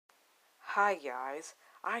Hi guys,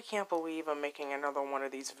 I can't believe I'm making another one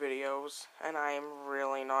of these videos, and I am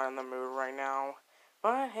really not in the mood right now.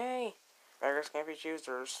 But hey, beggars can't be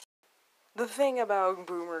choosers. The thing about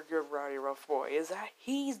Boomer Good Rowdy Rough Boy is that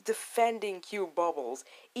he's defending Cute Bubbles,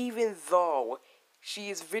 even though she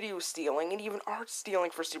is video stealing and even art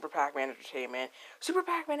stealing for Super Pac-Man Entertainment. Super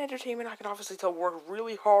Pac-Man Entertainment, I can obviously tell, worked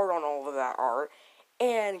really hard on all of that art,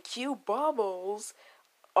 and Cute Bubbles,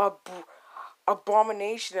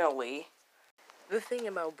 abominationally. The thing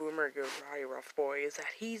about Boomer Goes Rowdy Rough Boy is that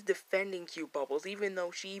he's defending Cute Bubbles, even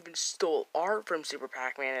though she even stole art from Super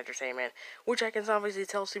Pac-Man Entertainment, which I can obviously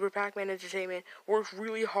tell Super Pac-Man Entertainment worked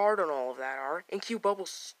really hard on all of that art, and Cute Bubbles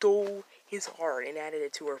stole his art and added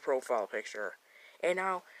it to her profile picture. And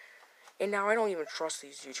now I don't even trust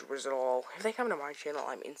these YouTubers at all. If they come to my channel,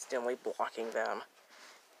 I'm instantly blocking them.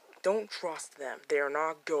 Don't trust them. They are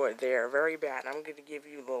not good. They are very bad. I'm going to give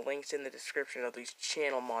you the links in the description of these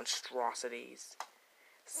channel monstrosities.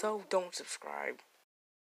 So don't subscribe.